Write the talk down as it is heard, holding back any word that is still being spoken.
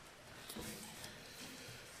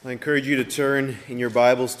I encourage you to turn in your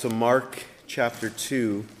Bibles to Mark chapter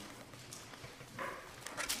 2.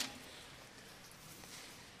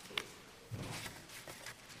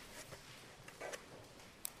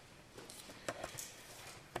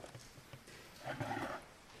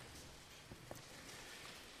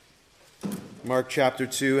 Mark chapter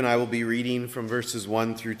 2, and I will be reading from verses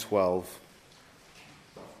 1 through 12.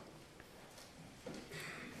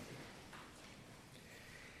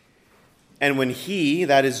 And when he,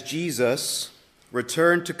 that is Jesus,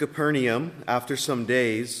 returned to Capernaum after some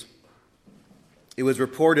days, it was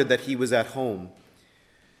reported that he was at home.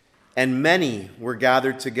 And many were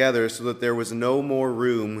gathered together so that there was no more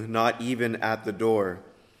room, not even at the door.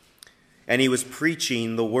 And he was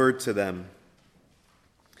preaching the word to them.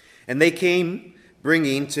 And they came,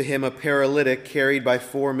 bringing to him a paralytic carried by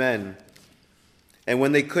 4 men. And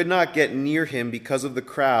when they could not get near him because of the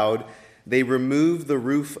crowd, they removed the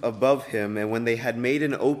roof above him, and when they had made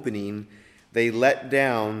an opening, they let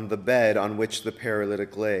down the bed on which the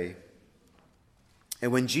paralytic lay.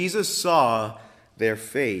 And when Jesus saw their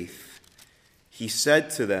faith, he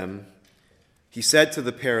said to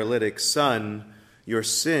the paralytic, "Son, your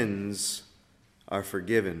sins are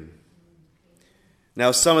forgiven."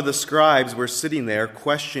 Now some of the scribes were sitting there,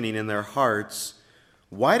 questioning in their hearts,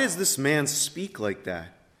 "Why does this man speak like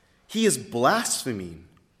that? He is blaspheming.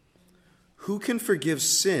 Who can forgive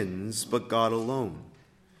sins but God alone?"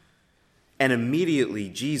 And immediately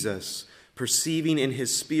Jesus, perceiving in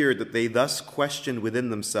his spirit that they thus questioned within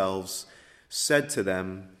themselves, said to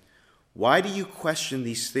them, "Why do you question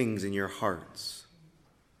these things in your hearts?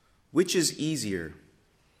 Which is easier,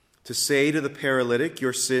 to say to the paralytic,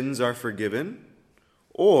 'Your sins are forgiven,'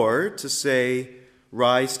 or to say,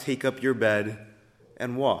 'Rise, take up your bed,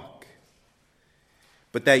 and walk'?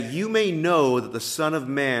 But that you may know that the Son of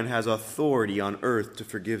Man has authority on earth to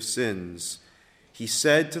forgive sins, he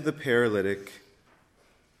said to the paralytic,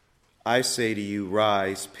 'I say to you,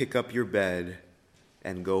 rise, pick up your bed,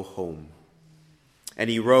 and go home.' And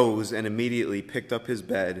he rose and immediately picked up his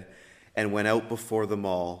bed and went out before them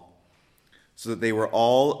all, so that they were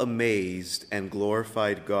all amazed and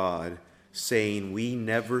glorified God, saying, 'We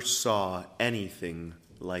never saw anything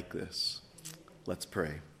like this.'" Let's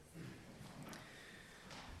pray.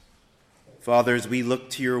 Father, as we look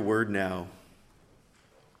to your word now,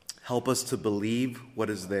 help us to believe what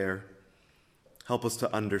is there. Help us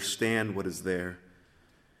to understand what is there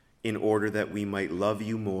in order that we might love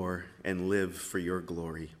you more and live for your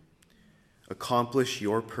glory. Accomplish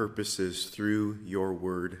your purposes through your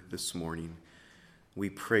word this morning. We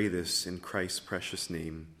pray this in Christ's precious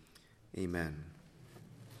name. Amen.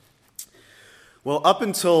 Well, up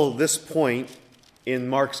until this point in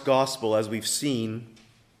Mark's gospel, as we've seen,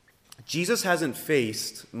 Jesus hasn't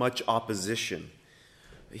faced much opposition.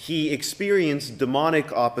 He experienced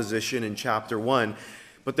demonic opposition in chapter 1,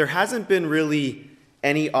 but there hasn't been really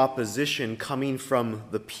any opposition coming from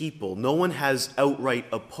the people. No one has outright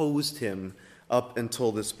opposed him up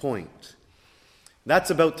until this point. That's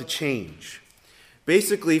about to change.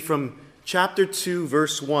 Basically, from chapter 2,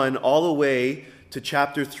 verse 1, all the way to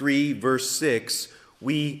chapter 3, verse 6,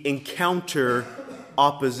 we encounter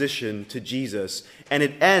opposition to Jesus. And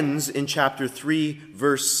it ends in chapter 3,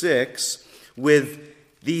 verse 6, with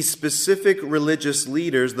these specific religious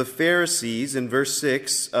leaders, the Pharisees, in verse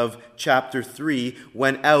 6 of chapter 3,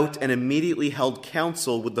 went out and immediately held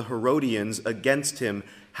counsel with the Herodians against him,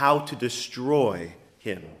 how to destroy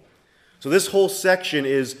him. So this whole section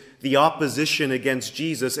is the opposition against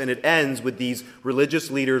Jesus, and it ends with these religious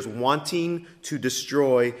leaders wanting to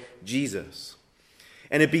destroy Jesus.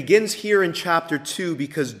 And it begins here in chapter 2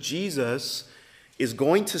 because Jesus is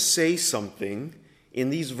going to say something in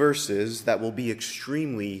these verses that will be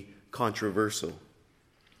extremely controversial.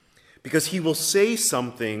 Because he will say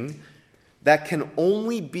something that can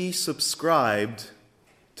only be subscribed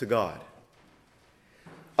to God.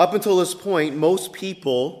 Up until this point, most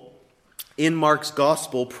people in Mark's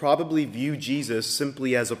gospel probably view Jesus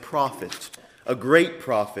simply as a prophet, a great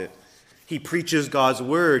prophet. He preaches God's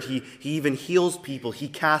word. He even heals people. He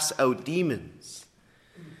casts out demons.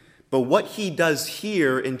 But what he does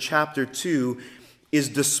here in chapter 2 is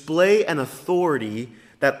display an authority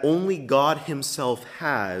that only God himself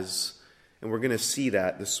has, and we're going to see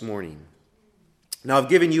that this morning. Now, I've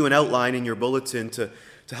given you an outline in your bulletin to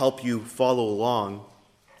help you follow along.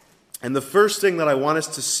 And the first thing that I want us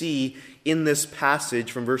to see in this passage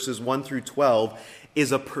from verses 1 through 12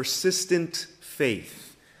 is a persistent faith.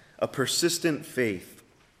 A persistent faith.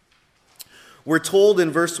 We're told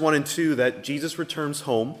in verse 1 and 2 that Jesus returns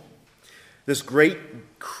home. This great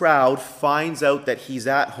crowd finds out that he's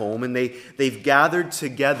at home, and they've gathered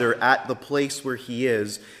together at the place where he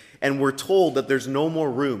is, and we're told that there's no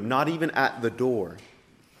more room, not even at the door.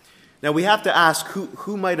 Now we have to ask,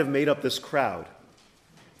 who might have made up this crowd?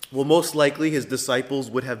 Well, most likely his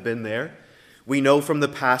disciples would have been there. We know from the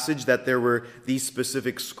passage that there were these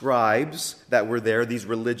specific scribes that were there, these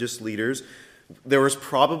religious leaders. There was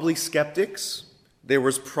probably skeptics. There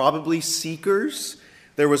was probably seekers.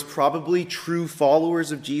 There was probably true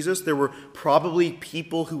followers of Jesus. There were probably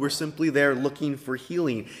people who were simply there looking for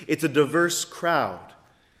healing. It's a diverse crowd.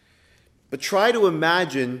 But try to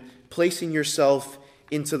imagine placing yourself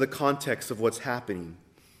into the context of what's happening.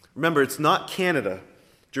 Remember, it's not Canada.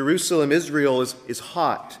 Jerusalem, Israel is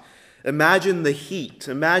hot. Imagine the heat.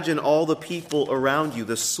 Imagine all the people around you,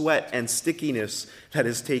 the sweat and stickiness that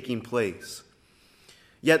is taking place.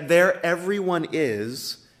 Yet there everyone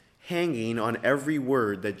is, hanging on every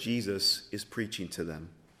word that Jesus is preaching to them.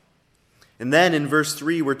 And then in verse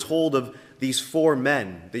 3, we're told of these 4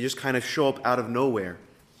 men. They just kind of show up out of nowhere.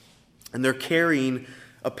 And they're carrying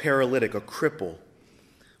a paralytic, a cripple,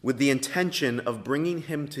 with the intention of bringing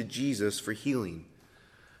him to Jesus for healing.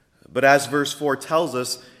 But as verse 4 tells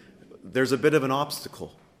us, there's a bit of an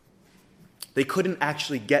obstacle. They couldn't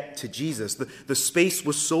actually get to Jesus. The space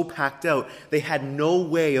was so packed out, they had no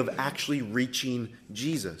way of actually reaching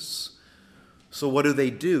Jesus. So what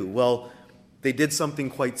do? Well, they did something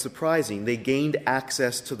quite surprising. They gained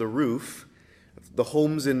access to the roof. The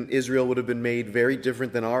homes in Israel would have been made very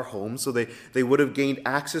different than our homes, so they would have gained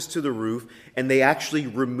access to the roof, and they actually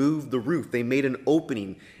removed the roof. They made an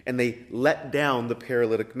opening, and they let down the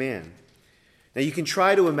paralytic man. Now you can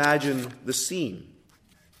try to imagine the scene.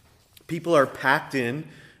 People are packed in,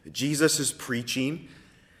 Jesus is preaching,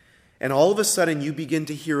 and all of a sudden you begin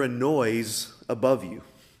to hear a noise above you.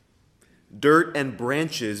 Dirt and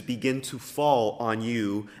branches begin to fall on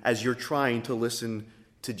you as you're trying to listen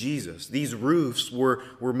to Jesus. These roofs were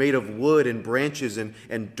made of wood and branches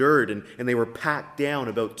and dirt, and they were packed down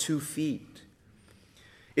about 2 feet.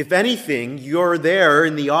 If anything, you're there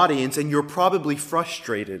in the audience and you're probably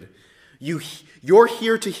frustrated. You're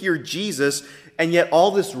here to hear Jesus, and yet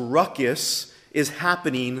all this ruckus is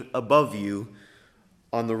happening above you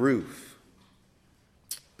on the roof.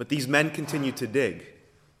 But these men continue to dig.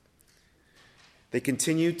 They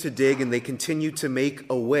continue to dig, and they continue to make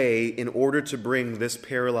a way in order to bring this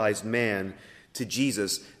paralyzed man to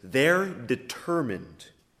Jesus. They're determined.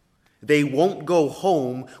 They won't go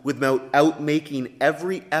home without making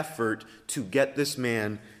every effort to get this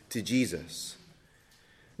man to Jesus.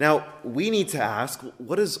 Now, we need to ask,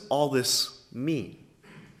 what does all this mean?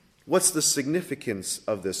 What's the significance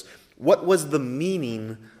of this? What was the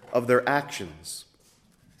meaning of their actions?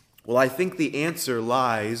 Well, I think the answer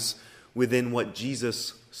lies within what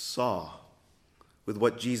Jesus saw. With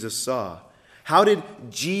what Jesus saw. How did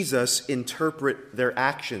Jesus interpret their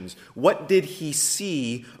actions? What did he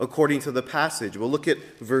see according to the passage? Well, look at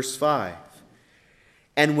verse 5.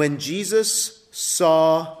 And when Jesus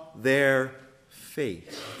saw their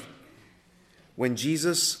faith. When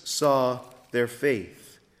Jesus saw their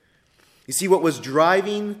faith. You see, what was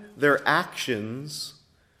driving their actions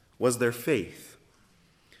was their faith.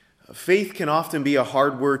 Faith can often be a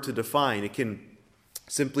hard word to define. It can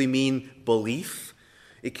simply mean belief.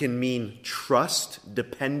 It can mean trust,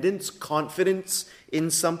 dependence, confidence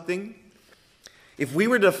in something. If we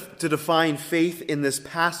were to define faith in this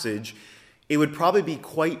passage, it would probably be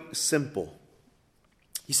quite simple.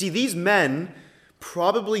 You see, these men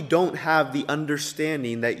probably don't have the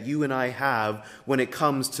understanding that you and I have when it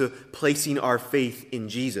comes to placing our faith in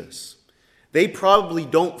Jesus. They probably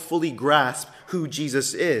don't fully grasp who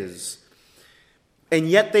Jesus is. And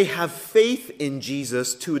yet they have faith in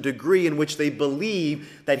Jesus to a degree in which they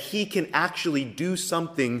believe that he can actually do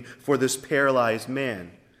something for this paralyzed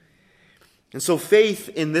man. And so faith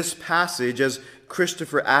in this passage, as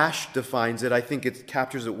Christopher Ash defines it, I think it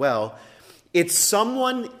captures it well. It's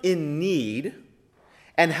someone in need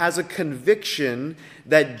and has a conviction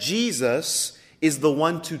that Jesus is the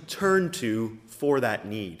one to turn to for that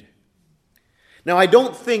need. Now, I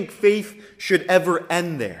don't think faith should ever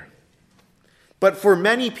end there. But for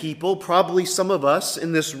many people, probably some of us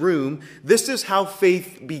in this room, this is how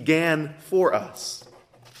faith began for us.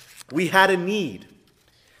 We had a need.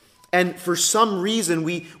 And for some reason,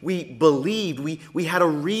 we believed, we had a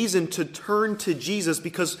reason to turn to Jesus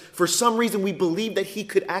because for some reason we believed that he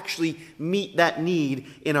could actually meet that need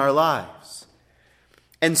in our lives.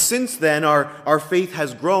 And since then, our faith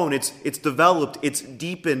has grown, it's developed, it's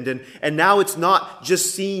deepened, and now it's not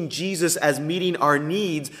just seeing Jesus as meeting our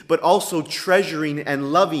needs, but also treasuring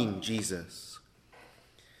and loving Jesus.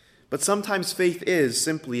 But sometimes faith is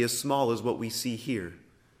simply as small as what we see here.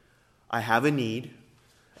 I have a need,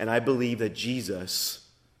 and I believe that Jesus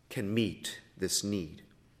can meet this need.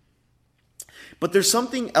 But there's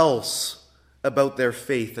something else about their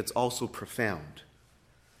faith that's also profound.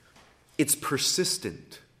 It's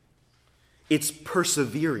persistent. It's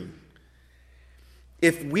persevering.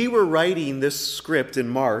 If we were writing this script in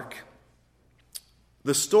Mark,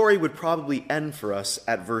 the story would probably end for us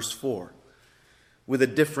at verse 4 with a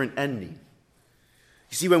different ending.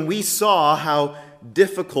 You see, when we saw how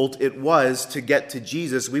difficult it was to get to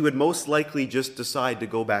Jesus, we would most likely just decide to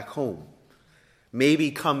go back home.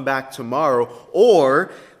 Maybe come back tomorrow,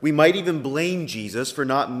 or we might even blame Jesus for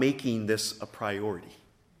not making this a priority.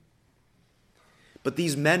 But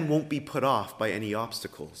these men won't be put off by any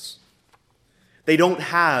obstacles. They don't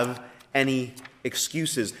have any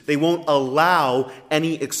excuses. They won't allow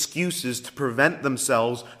any excuses to prevent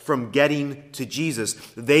themselves from getting to Jesus.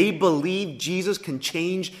 They believe Jesus can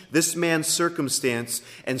change this man's circumstance,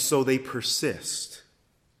 and so they persist.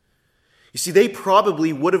 You see, they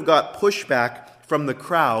probably would have got pushback from the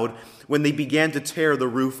crowd when they began to tear the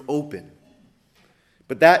roof open.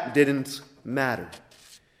 But that didn't matter,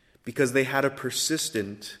 because they had a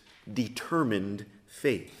persistent, determined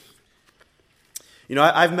faith. You know,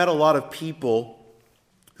 I've met a lot of people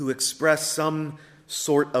who express some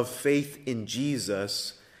sort of faith in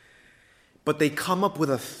Jesus, but they come up with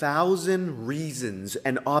 1,000 reasons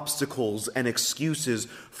and obstacles and excuses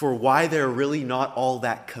for why they're really not all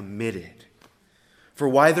that committed, for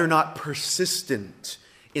why they're not persistent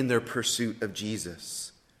in their pursuit of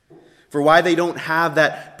Jesus, for why they don't have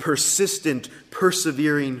that persistent,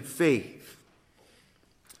 persevering faith.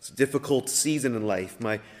 It's a difficult season in life.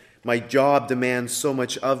 My job demands so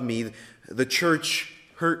much of me. The church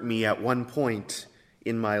hurt me at one point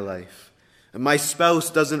in my life. And my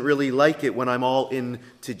spouse doesn't really like it when I'm all in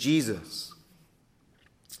to Jesus.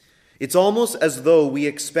 It's almost as though we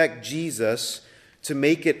expect Jesus to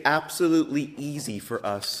make it absolutely easy for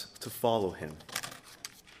us to follow him.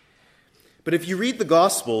 But if you read the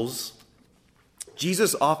Gospels,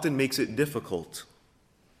 Jesus often makes it difficult.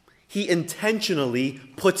 He intentionally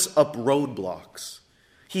puts up roadblocks.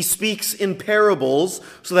 He speaks in parables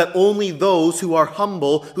so that only those who are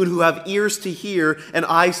humble, who have ears to hear and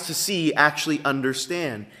eyes to see, actually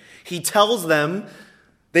understand. He tells them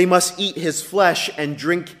they must eat his flesh and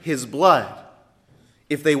drink his blood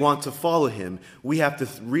if they want to follow him. We have to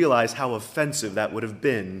realize how offensive that would have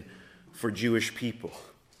been for Jewish people.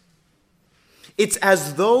 It's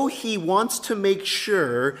as though he wants to make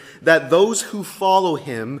sure that those who follow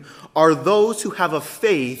him are those who have a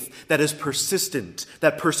faith that is persistent,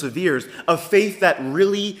 that perseveres, a faith that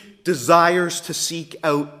really desires to seek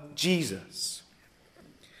out Jesus.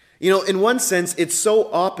 You know, in one sense, it's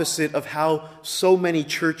so opposite of how so many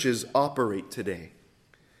churches operate today.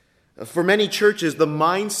 For many churches, the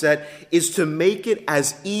mindset is to make it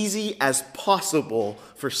as easy as possible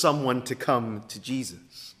for someone to come to Jesus.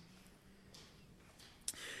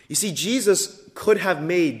 You see, Jesus could have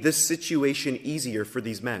made this situation easier for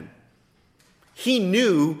these men. He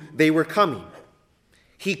knew they were coming.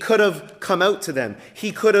 He could have come out to them.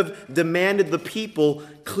 He could have demanded the people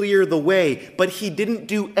clear the way, but he didn't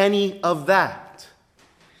do any of that.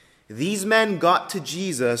 These men got to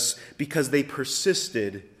Jesus because they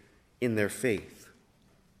persisted in their faith.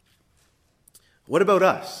 What about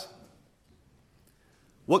us?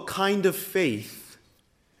 What kind of faith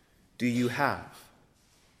do you have?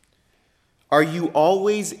 Are you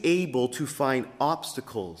always able to find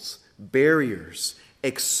obstacles, barriers,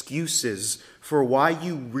 excuses for why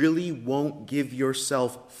you really won't give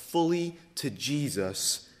yourself fully to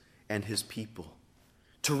Jesus and his people,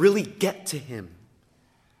 to really get to him?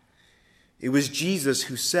 It was Jesus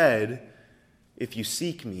who said, "If you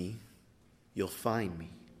seek me, you'll find me."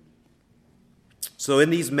 So in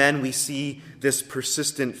these men, we see this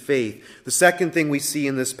persistent faith. The second thing we see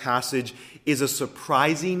in this passage is a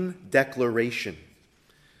surprising declaration.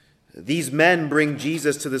 These men bring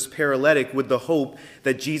Jesus to this paralytic with the hope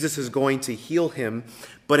that Jesus is going to heal him.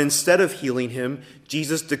 But instead of healing him,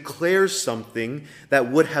 Jesus declares something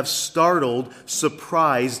that would have startled,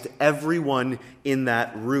 surprised everyone in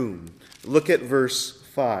that room. Look at verse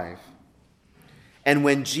 5. And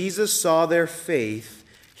when Jesus saw their faith,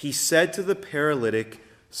 he said to the paralytic,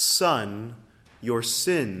 "Son, your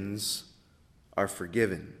sins are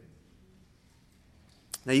forgiven."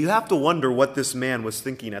 Now you have to wonder what this man was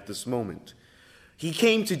thinking at this moment. He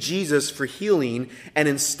came to Jesus for healing, and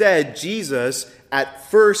instead Jesus, at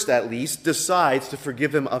first at least, decides to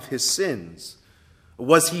forgive him of his sins.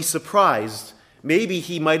 Was he surprised? Maybe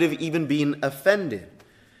he might have even been offended.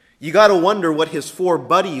 You got to wonder what his 4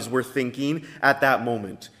 buddies were thinking at that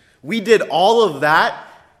moment. We did all of that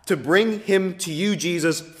to bring him to you,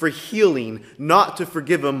 Jesus, for healing, not to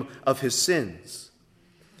forgive him of his sins.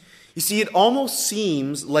 You see, it almost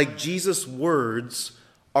seems like Jesus' words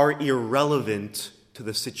are irrelevant to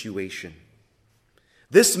the situation.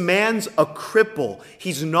 This man's a cripple.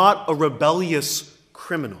 He's not a rebellious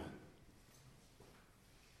criminal.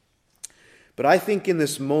 But I think in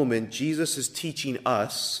this moment, Jesus is teaching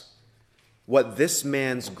us what this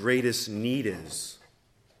man's greatest need is.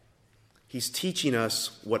 He's teaching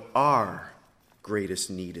us what our greatest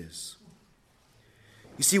need is.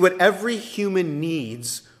 You see, what every human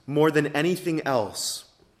needs more than anything else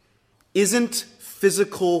isn't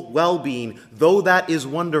physical well-being, though that is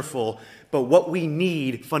wonderful, but what we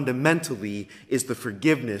need fundamentally is the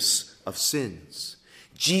forgiveness of sins.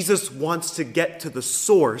 Jesus wants to get to the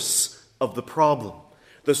source of the problem.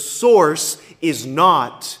 The source is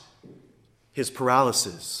not his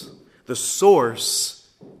paralysis. The source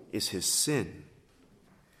is his sin.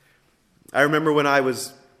 I remember when I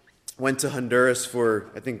went to Honduras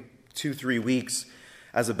for, I think, 2-3 weeks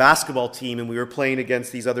as a basketball team, and we were playing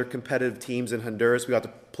against these other competitive teams in Honduras. We got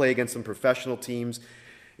to play against some professional teams.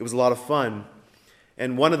 It was a lot of fun.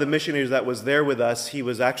 And one of the missionaries that was there with us, he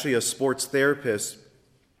was actually a sports therapist.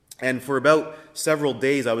 And for about several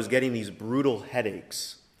days, I was getting these brutal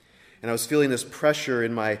headaches. And I was feeling this pressure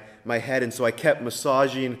in my head, and so I kept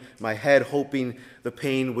massaging my head, hoping the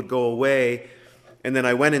pain would go away. And then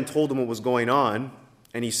I went and told him what was going on,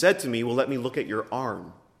 and he said to me, "Well, let me look at your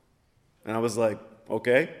arm." And I was like,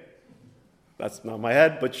 "Okay, that's not my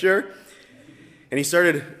head, but sure." And he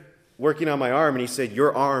started working on my arm, and he said,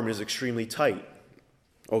 "Your arm is extremely tight."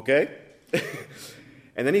 Okay?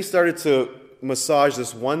 And then he started to massage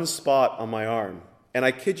this one spot on my arm, and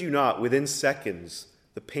I kid you not, within seconds,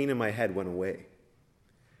 the pain in my head went away.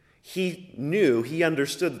 He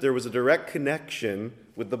understood that there was a direct connection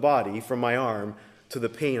with the body from my arm to the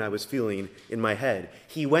pain I was feeling in my head.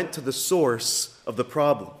 He went to the source of the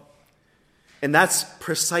problem. And that's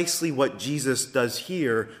precisely what Jesus does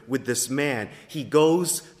here with this man. He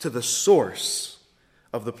goes to the source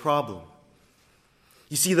of the problem.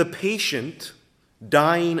 You see, the patient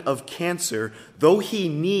dying of cancer, though he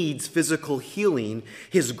needs physical healing,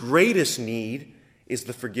 his greatest need is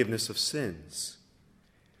the forgiveness of sins.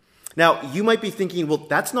 Now, you might be thinking, well,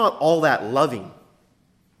 that's not all that loving.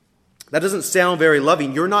 That doesn't sound very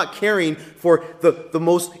loving. You're not caring for the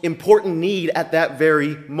most important need at that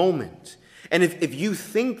very moment. And if you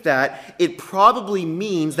think that, it probably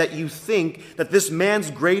means that you think that this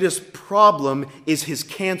man's greatest problem is his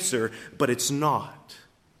cancer, but it's not.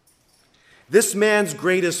 This man's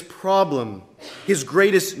greatest problem, his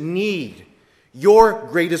greatest need, your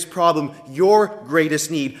greatest problem, your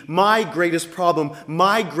greatest need, my greatest problem,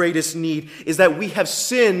 my greatest need is that we have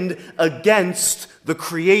sinned against the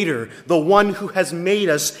Creator, the one who has made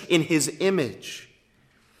us in his image.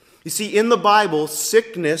 You see, in the Bible,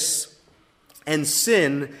 sickness and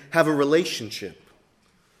sin have a relationship.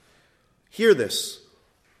 Hear this.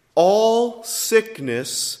 All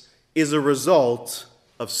sickness is a result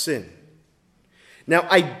of sin. Now,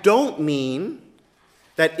 I don't mean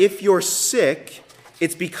that if you're sick,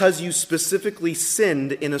 it's because you specifically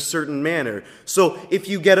sinned in a certain manner. So if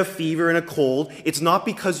you get a fever and a cold, it's not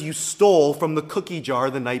because you stole from the cookie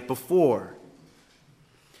jar the night before.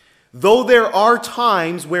 Though there are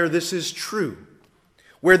times where this is true,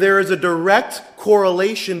 where there is a direct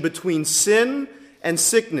correlation between sin and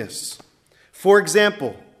sickness. For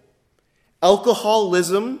example,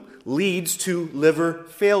 alcoholism leads to liver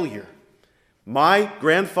failure. My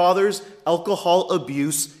grandfather's alcohol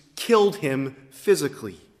abuse killed him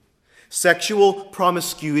physically. Sexual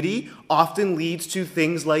promiscuity often leads to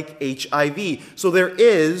things like HIV. So there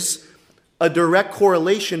is a direct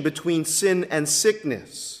correlation between sin and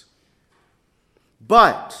sickness.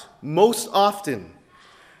 But most often,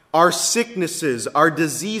 our sicknesses, our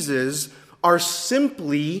diseases are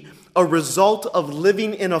simply a result of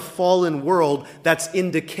living in a fallen world that's in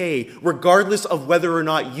decay, regardless of whether or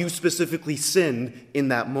not you specifically sinned in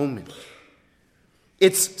that moment.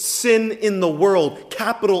 It's sin in the world,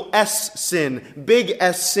 capital S sin, big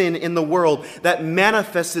S sin in the world that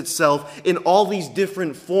manifests itself in all these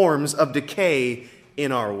different forms of decay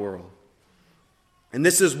in our world. And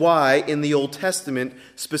this is why in the Old Testament,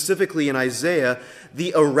 specifically in Isaiah,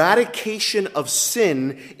 the eradication of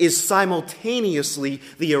sin is simultaneously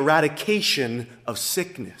the eradication of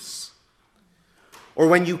sickness. Or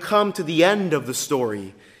when you come to the end of the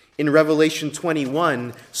story, In Revelation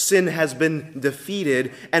 21, sin has been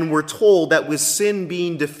defeated, and we're told that with sin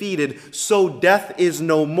being defeated, so death is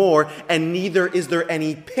no more, and neither is there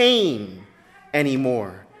any pain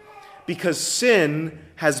anymore, because sin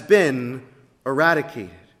has been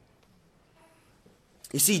eradicated.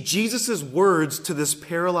 You see, Jesus' words to this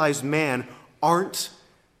paralyzed man aren't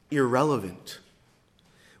irrelevant.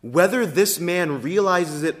 Whether this man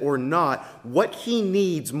realizes it or not, what he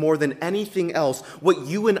needs more than anything else, what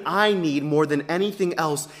you and I need more than anything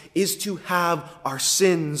else, is to have our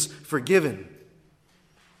sins forgiven.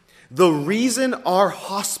 The reason our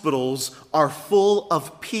hospitals are full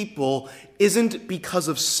of people isn't because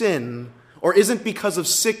of sin, or isn't because of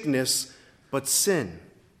sickness, but sin.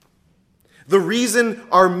 The reason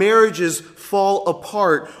our marriages fall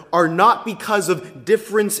apart are not because of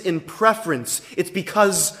difference in preference. It's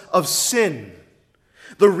because of sin.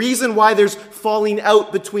 The reason why there's falling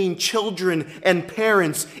out between children and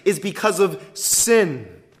parents is because of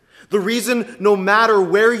sin. The reason no matter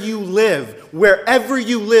where you live, wherever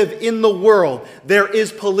you live in the world, there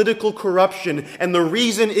is political corruption, and the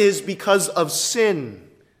reason is because of sin.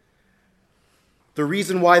 The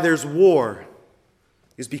reason why there's war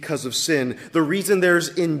is because of sin. The reason there's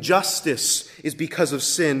injustice is because of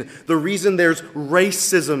sin. The reason there's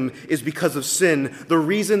racism is because of sin. The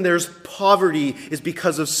reason there's poverty is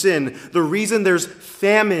because of sin. The reason there's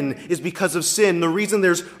famine is because of sin. The reason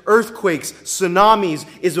there's earthquakes, tsunamis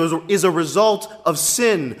is a result of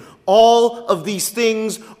sin. All of these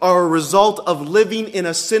things are a result of living in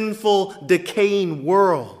a sinful, decaying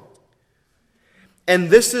world. And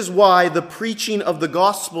this is why the preaching of the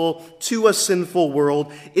gospel to a sinful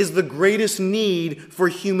world is the greatest need for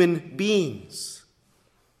human beings.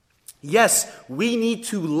 Yes, we need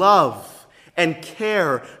to love and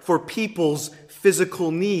care for people's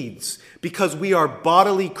physical needs because we are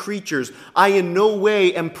bodily creatures. I in no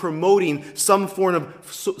way am promoting some form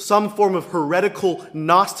of heretical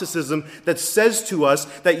Gnosticism that says to us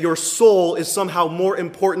that your soul is somehow more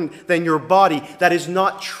important than your body. That is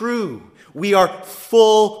not true. We are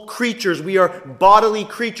full creatures. We are bodily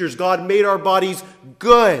creatures. God made our bodies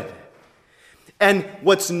good. And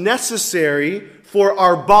what's necessary for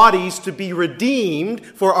our bodies to be redeemed,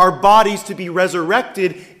 for our bodies to be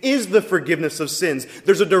resurrected, is the forgiveness of sins.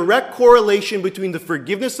 There's a direct correlation between the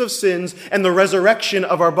forgiveness of sins and the resurrection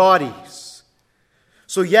of our bodies.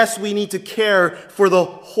 So yes, we need to care for the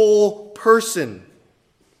whole person.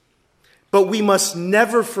 But we must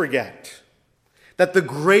never forget that the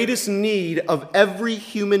greatest need of every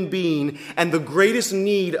human being and the greatest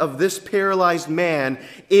need of this paralyzed man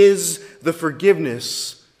is the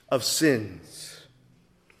forgiveness of sins.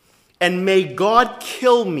 And may God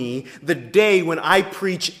kill me the day when I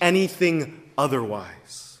preach anything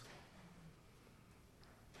otherwise.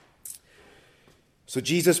 So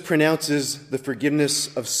Jesus pronounces the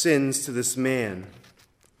forgiveness of sins to this man.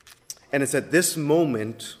 And it's at this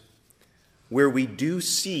moment where we do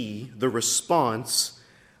see the response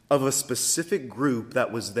of a specific group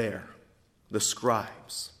that was there, the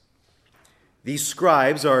scribes. These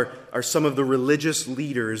scribes are some of the religious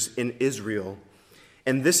leaders in Israel,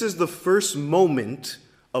 and this is the first moment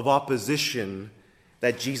of opposition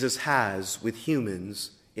that Jesus has with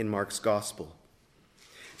humans in Mark's gospel.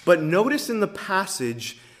 But notice in the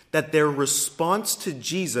passage that their response to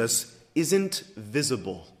Jesus isn't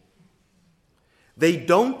visible. They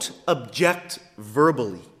don't object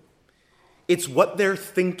verbally. It's what they're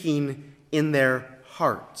thinking in their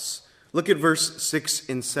hearts. Look at verse 6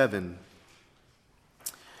 and 7.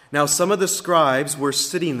 Now some of the scribes were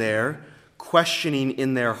sitting there, questioning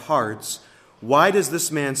in their hearts, "Why does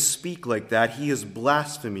this man speak like that? He is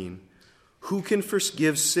blaspheming. Who can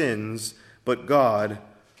forgive sins but God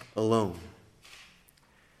alone?"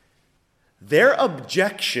 Their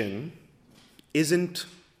objection isn't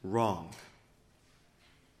wrong.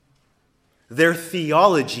 Their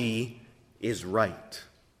theology is right.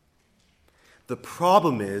 The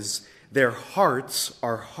problem is their hearts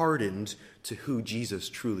are hardened to who Jesus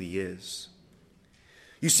truly is.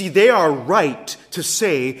 You see, they are right to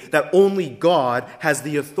say that only God has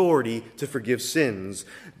the authority to forgive sins,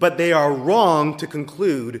 but they are wrong to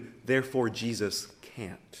conclude, therefore Jesus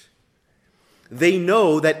can't. They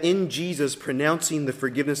know that in Jesus pronouncing the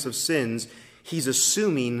forgiveness of sins, he's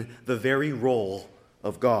assuming the very role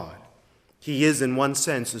of God. He is, in one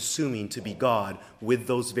sense, assuming to be God with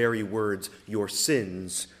those very words, "Your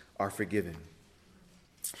sins are forgiven."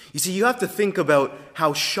 You see, you have to think about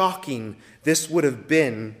how shocking this would have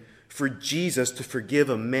been for Jesus to forgive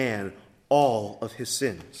a man all of his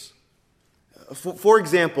sins. For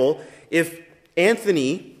example, if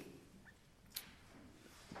Anthony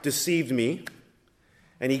deceived me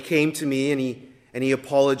and he came to me and he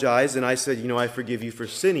apologized, and I said, I forgive you for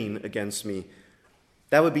sinning against me,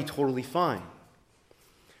 that would be totally fine.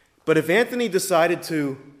 But if Anthony decided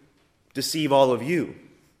to deceive all of you,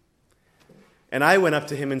 and I went up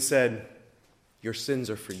to him and said, your sins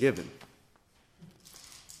are forgiven,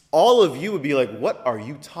 all of you would be like, what are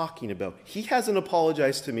you talking about? He hasn't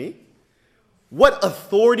apologized to me. What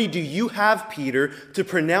authority do you have, Peter, to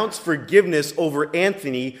pronounce forgiveness over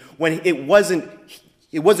Anthony when it wasn't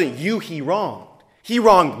you he wronged? He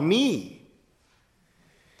wronged me.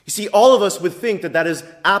 You see, all of us would think that is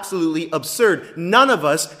absolutely absurd. None of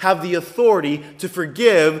us have the authority to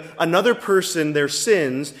forgive another person their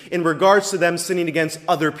sins in regards to them sinning against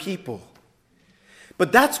other people.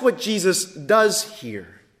 But that's what Jesus does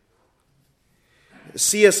here.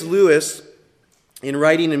 C.S. Lewis, in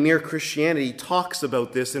writing In Mere Christianity, talks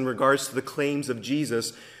about this in regards to the claims of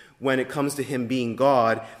Jesus when it comes to him being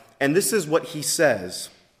God. And this is what he says.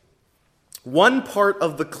 One part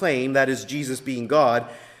of the claim, that is Jesus being God,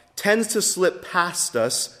 tends to slip past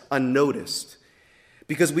us unnoticed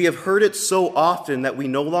because we have heard it so often that we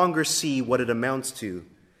no longer see what it amounts to.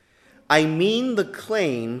 I mean the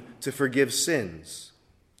claim to forgive sins,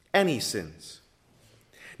 any sins.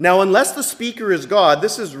 Now, unless the speaker is God,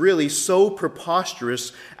 this is really so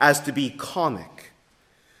preposterous as to be comic.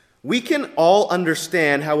 We can all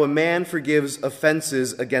understand how a man forgives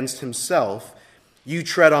offenses against himself. You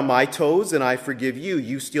tread on my toes, and I forgive you.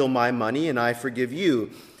 You steal my money, and I forgive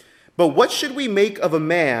you. But what should we make of a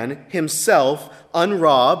man, himself,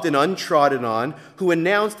 unrobbed and untrodden on, who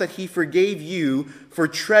announced that he forgave you for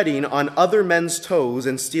treading on other men's toes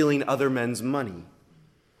and stealing other men's money?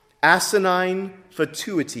 Asinine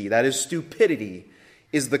fatuity, that is stupidity,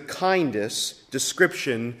 is the kindest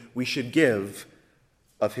description we should give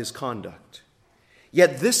of his conduct.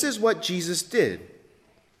 Yet this is what Jesus did.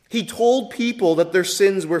 He told people that their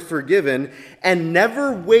sins were forgiven and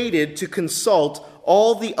never waited to consult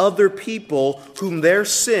all the other people whom their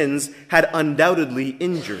sins had undoubtedly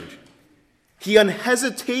injured. He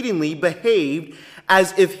unhesitatingly behaved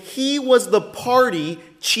as if he was the party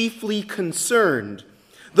chiefly concerned,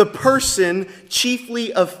 the person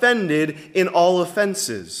chiefly offended in all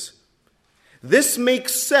offenses. This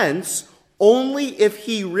makes sense only if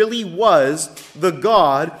he really was the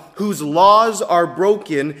God whose laws are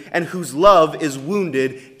broken and whose love is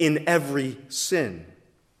wounded in every sin.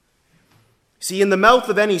 See, in the mouth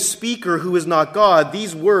of any speaker who is not God,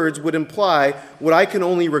 these words would imply what I can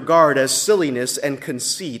only regard as silliness and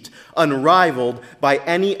conceit, unrivaled by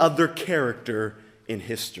any other character in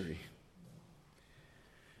history.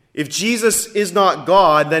 If Jesus is not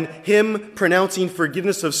God, then him pronouncing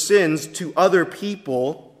forgiveness of sins to other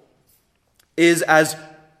people is, as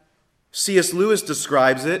C.S. Lewis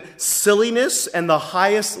describes it, silliness and the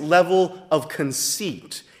highest level of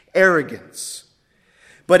conceit, arrogance.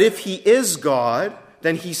 But if he is God,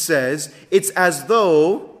 then he says, it's as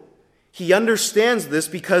though he understands this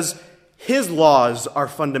because his laws are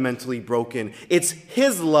fundamentally broken. It's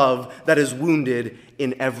his love that is wounded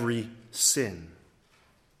in every sin.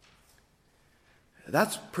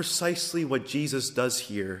 That's precisely what Jesus does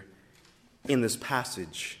here in this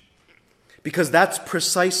passage. Because that's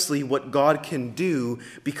precisely what God can do,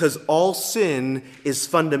 because all sin is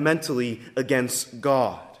fundamentally against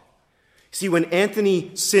God. See, when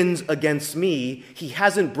Anthony sins against me, he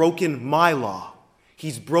hasn't broken my law.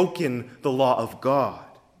 He's broken the law of God.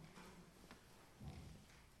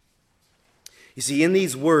 You see, in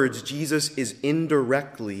these words, Jesus is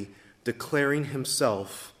indirectly declaring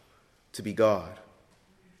himself to be God.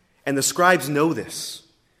 And the scribes know this.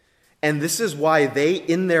 And this is why they,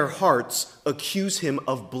 in their hearts, accuse him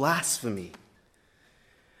of blasphemy.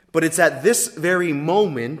 But it's at this very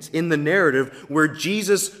moment in the narrative where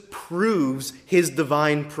Jesus proves his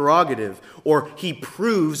divine prerogative, or he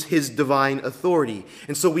proves his divine authority.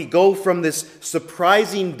 And so we go from this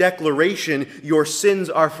surprising declaration, your sins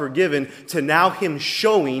are forgiven, to now him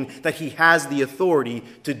showing that he has the authority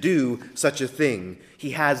to do such a thing.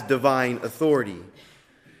 He has divine authority.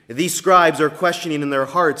 These scribes are questioning in their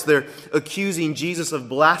hearts. They're accusing Jesus of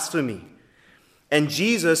blasphemy. And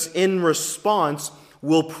Jesus, in response,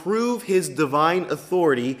 will prove his divine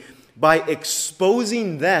authority by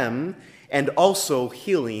exposing them and also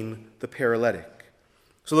healing the paralytic.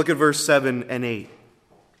 So look at verse 7 and 8.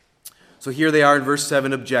 So here they are in verse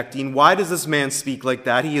 7 objecting. Why does this man speak like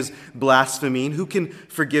that? He is blaspheming. Who can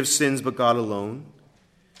forgive sins but God alone?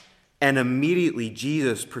 And immediately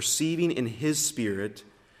Jesus, perceiving in his spirit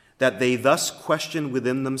that they thus questioned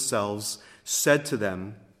within themselves, said to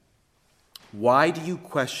them, why do you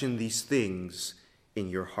question these things in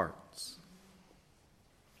your hearts?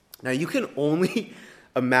 Now you can only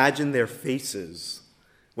imagine their faces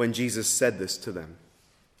when Jesus said this to them.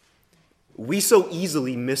 We so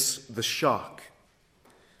easily miss the shock,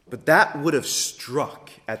 but that would have struck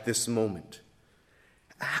at this moment.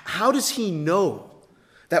 How does he know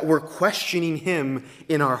that we're questioning him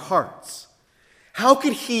in our hearts? How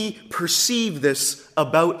could he perceive this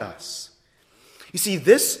about us? You see,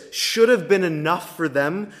 this should have been enough for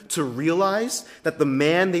them to realize that the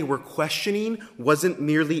man they were questioning wasn't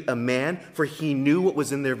merely a man, for he knew what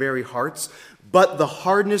was in their very hearts, but the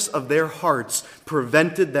hardness of their hearts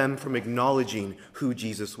prevented them from acknowledging who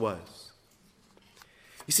Jesus was.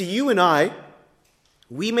 You see, you and I,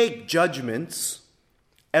 we make judgments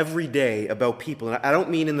every day about people. And I don't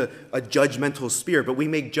mean in a judgmental spirit, but we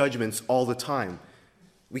make judgments all the time.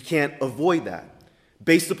 We can't avoid that.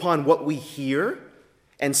 Based upon what we hear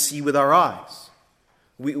and see with our eyes.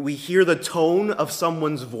 We hear the tone of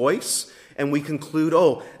someone's voice and we conclude,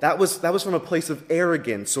 oh, that was from a place of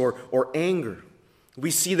arrogance or anger. We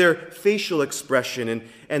see their facial expression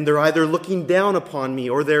and they're either looking down upon me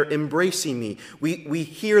or they're embracing me. We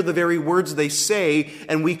hear the very words they say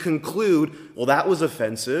and we conclude, well, that was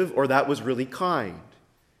offensive or that was really kind.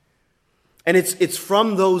 And it's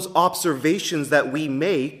from those observations that we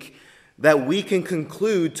make that we can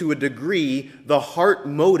conclude to a degree the heart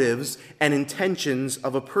motives and intentions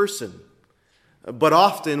of a person. But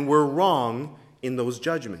often we're wrong in those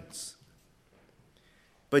judgments.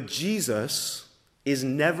 But Jesus is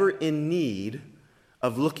never in need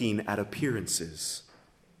of looking at appearances.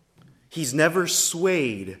 He's never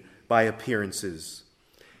swayed by appearances.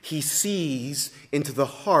 He sees into the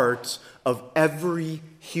heart of every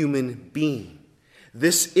human being.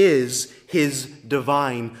 This is his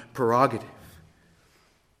divine prerogative.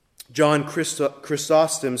 John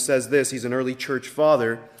Chrysostom says this. He's an early church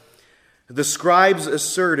father. The scribes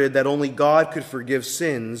asserted that only God could forgive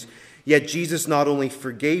sins, yet Jesus not only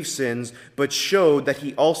forgave sins, but showed that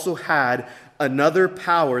he also had another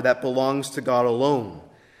power that belongs to God alone,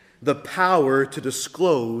 the power to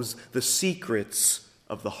disclose the secrets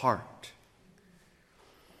of the heart.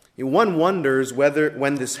 One wonders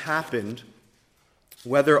when this happened,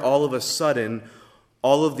 whether all of a sudden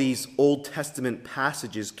all of these Old Testament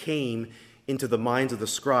passages came into the minds of the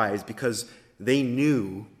scribes because they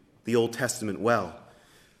knew the Old Testament well.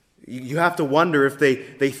 You have to wonder if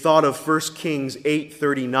they thought of 1 Kings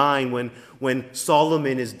 8:39 when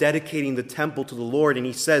Solomon is dedicating the temple to the Lord and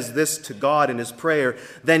he says this to God in his prayer,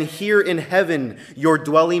 "Then hear in heaven your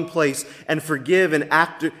dwelling place and forgive and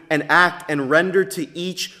act and render to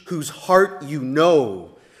each whose heart you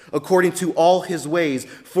know, according to all his ways.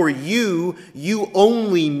 For you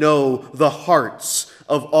only know the hearts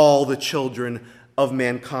of all the children of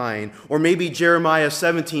mankind." Or maybe Jeremiah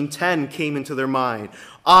 17:10 came into their mind.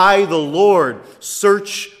 "I, the Lord,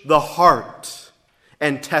 search the heart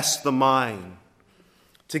and test the mind,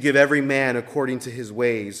 to give every man according to his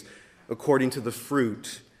ways, according to the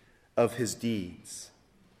fruit of his deeds."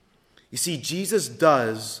 You see, Jesus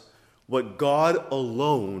does what God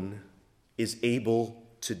alone is able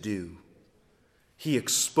to do. He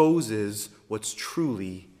exposes what's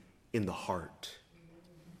truly in the heart.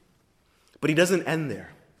 But he doesn't end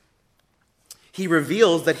there. He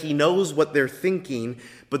reveals that he knows what they're thinking,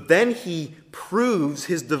 but then he proves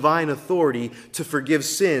his divine authority to forgive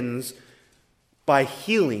sins by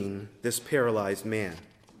healing this paralyzed man.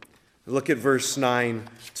 Look at verse 9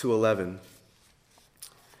 to 11.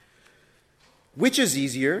 Which is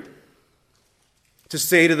easier, to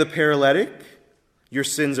say to the paralytic, "Your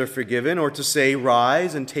sins are forgiven," or to say,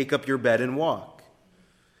 "Rise and take up your bed and walk"?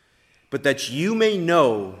 But that you may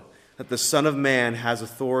know that the Son of Man has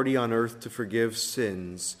authority on earth to forgive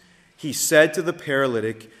sins, he said to the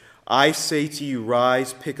paralytic, "I say to you,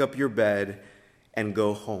 rise, pick up your bed, and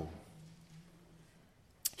go home."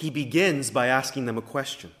 He begins by asking them a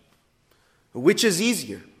question. Which is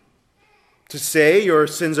easier? To say your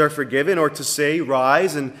sins are forgiven, or to say,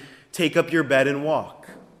 "Rise and take up your bed and walk"?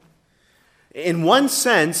 In one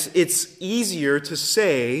sense, it's easier to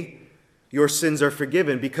say your sins are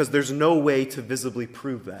forgiven because there's no way to visibly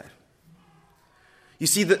prove that. You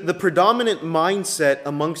see, the predominant mindset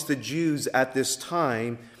amongst the Jews at this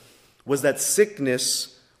time was that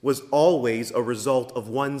sickness was always a result of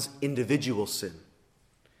one's individual sin.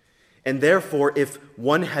 And therefore, if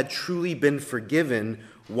one had truly been forgiven,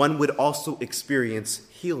 one would also experience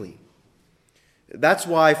healing. That's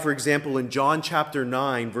why, for example, in John chapter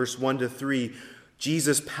 9, verse 1 to 3,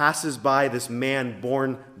 Jesus passes by this man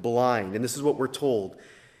born blind. And this is what we're told.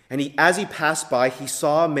 And as he passed by, he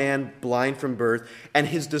saw a man blind from birth, and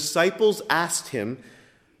his disciples asked him,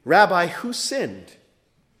 "Rabbi, who sinned,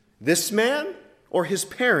 this man or his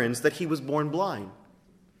parents, that he was born blind?"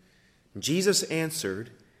 Jesus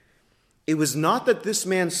answered, "It was not that this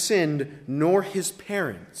man sinned, nor his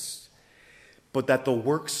parents, but that the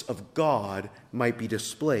works of God might be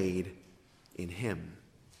displayed in him."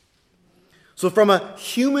 So from a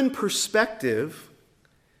human perspective,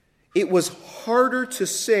 it was harder to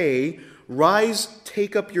say, "Rise,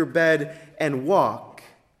 take up your bed, and walk,"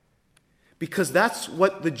 because that's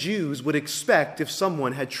what the Jews would expect if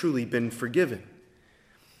someone had truly been forgiven.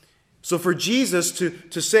 So for Jesus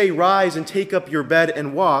to say, "Rise and take up your bed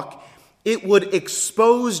and walk," it would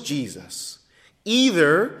expose Jesus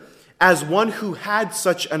either as one who had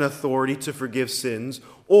such an authority to forgive sins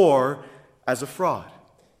or as a fraud.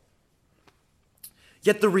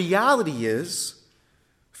 Yet the reality is,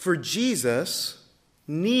 for Jesus,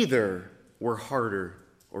 neither were harder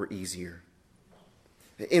or easier.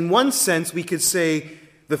 In one sense, we could say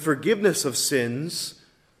the forgiveness of sins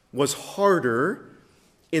was harder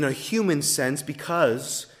in a human sense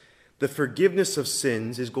because the forgiveness of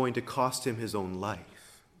sins is going to cost him his own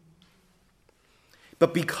life.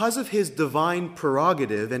 But because of his divine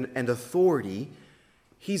prerogative and authority,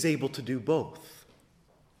 he's able to do both.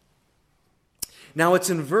 Now it's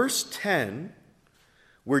in verse 10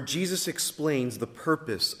 where Jesus explains the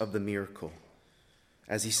purpose of the miracle,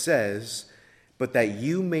 as he says, "But that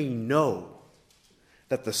you may know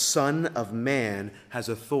that the Son of Man has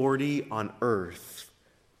authority on earth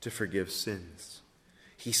to forgive sins."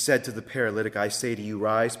 He said to the paralytic, "I say to you,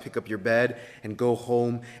 rise, pick up your bed, and go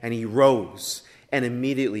home." And he rose and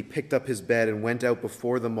immediately picked up his bed and went out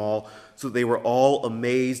before them all, so they were all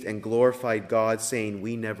amazed and glorified God, saying,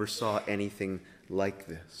 "We never saw anything like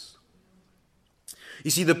this."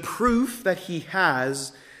 You see, the proof that he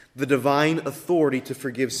has the divine authority to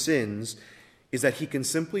forgive sins is that he can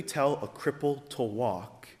simply tell a cripple to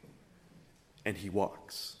walk, and he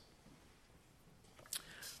walks.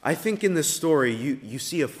 I think in this story you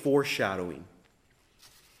see a foreshadowing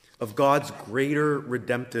of God's greater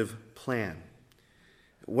redemptive plan.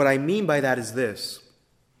 What I mean by that is this: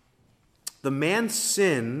 the man's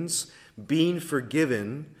sins being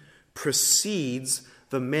forgiven precedes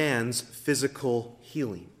the man's physical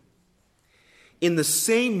healing. In the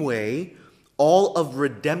same way, all of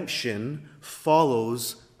redemption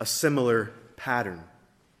follows a similar pattern.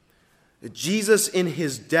 Jesus, in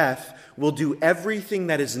his death, will do everything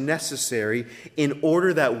that is necessary in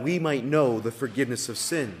order that we might know the forgiveness of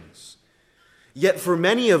sins. Yet for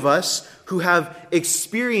many of us who have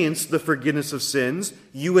experienced the forgiveness of sins,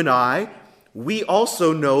 you and I, we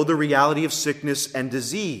also know the reality of sickness and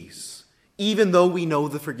disease, even though we know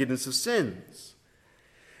the forgiveness of sins.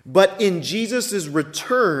 But in Jesus'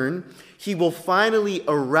 return, he will finally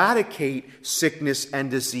eradicate sickness and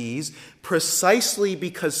disease precisely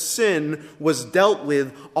because sin was dealt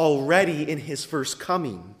with already in his first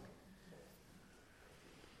coming.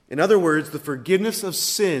 In other words, the forgiveness of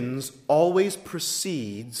sins always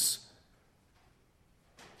precedes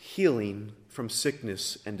healing from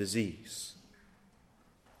sickness and disease.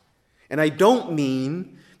 And I don't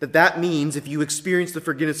mean that means if you experience the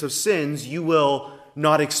forgiveness of sins, you will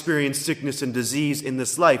not experience sickness and disease in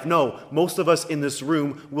this life. No, most of us in this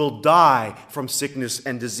room will die from sickness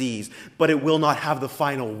and disease, but it will not have the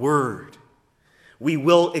final word. We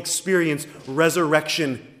will experience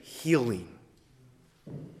resurrection healing.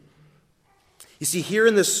 You see, here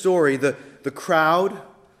in this story, the crowd,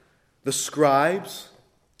 the scribes,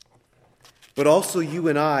 but also you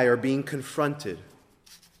and I are being confronted.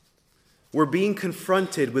 We're being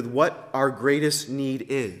confronted with what our greatest need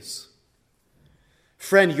is.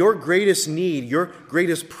 Friend, your greatest need, your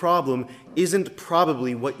greatest problem isn't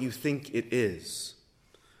probably what you think it is.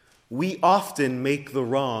 We often make the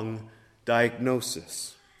wrong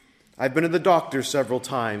diagnosis. I've been to the doctor several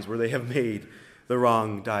times where they have made the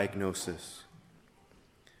wrong diagnosis.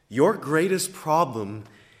 Your greatest problem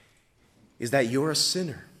is that you're a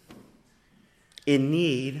sinner in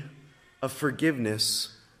need of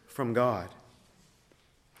forgiveness from God.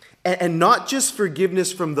 And not just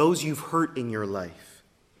forgiveness from those you've hurt in your life.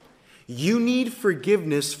 You need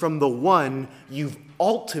forgiveness from the one you've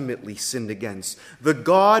ultimately sinned against. The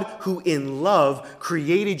God who in love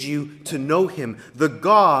created you to know him. The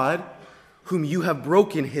God whom you have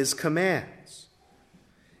broken his commands.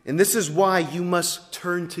 And this is why you must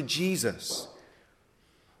turn to Jesus.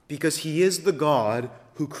 Because he is the God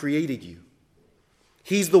who created you.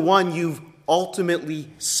 He's the one you've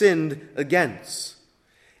ultimately sinned against.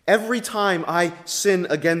 Every time I sin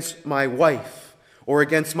against my wife, or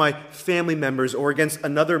against my family members, or against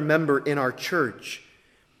another member in our church,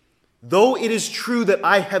 though it is true that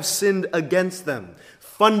I have sinned against them,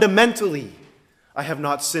 fundamentally, I have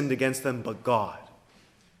not sinned against them but God.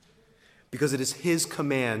 because it is his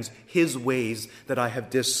commands, his ways that I have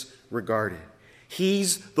disregarded.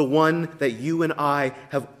 He's the one that you and I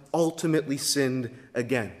have ultimately sinned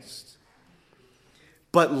against.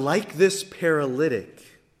 But like this paralytic,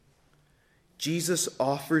 Jesus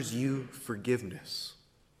offers you forgiveness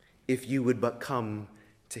if you would but come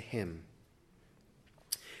to him.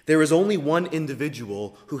 There is only one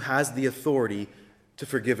individual who has the authority to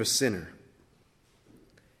forgive a sinner,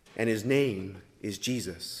 and his name is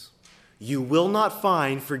Jesus. You will not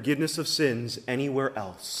find forgiveness of sins anywhere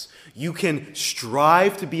else. You can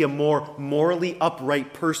strive to be a more morally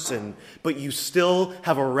upright person, but you still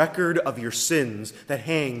have a record of your sins that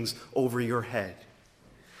hangs over your head.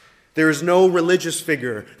 There is no religious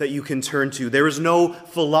figure that you can turn to. There is no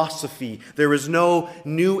philosophy. There is no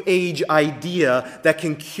New Age idea that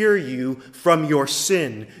can cure you from your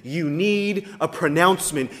sin. You need a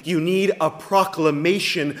pronouncement. You need a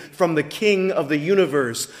proclamation from the King of the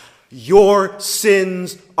universe. Your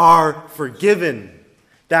sins are forgiven.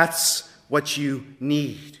 That's what you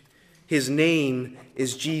need. His name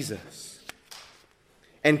is Jesus.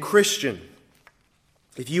 And Christian,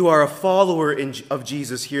 if you are a follower of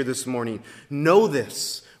Jesus here this morning, know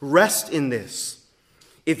this, rest in this.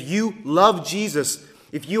 If you love Jesus,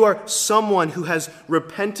 if you are someone who has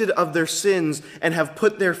repented of their sins and have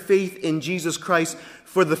put their faith in Jesus Christ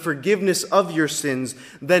for the forgiveness of your sins,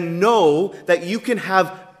 then know that you can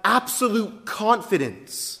have absolute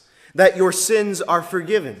confidence that your sins are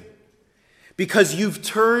forgiven. Because you've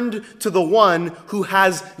turned to the one who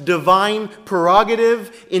has divine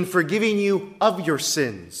prerogative in forgiving you of your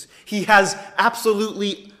sins. He has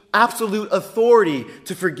absolute authority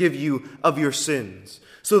to forgive you of your sins.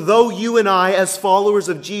 So though you and I, as followers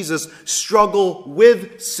of Jesus, struggle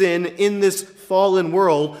with sin in this fallen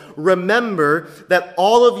world, remember that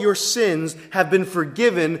all of your sins have been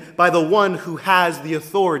forgiven by the one who has the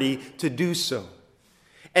authority to do so.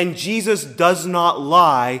 And Jesus does not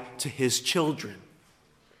lie to his children.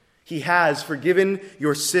 He has forgiven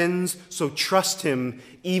your sins, so trust him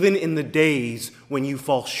even in the days when you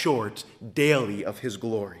fall short daily of his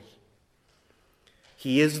glory.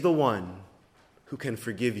 He is the one who can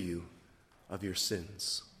forgive you of your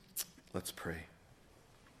sins. Let's pray.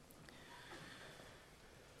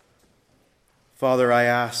 Father, I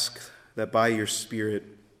ask that by your Spirit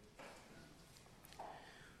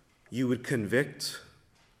you would convict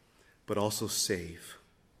but also save.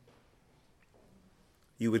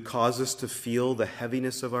 You would cause us to feel the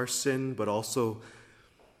heaviness of our sin, but also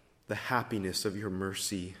the happiness of your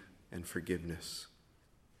mercy and forgiveness.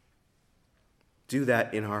 Do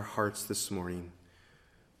that in our hearts this morning.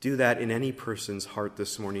 Do that in any person's heart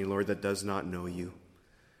this morning, Lord, that does not know you.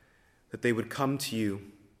 That they would come to you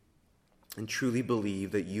and truly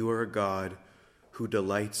believe that you are a God who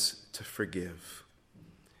delights to forgive.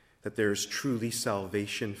 That there is truly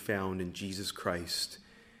salvation found in Jesus Christ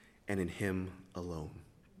and in him alone.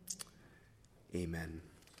 Amen.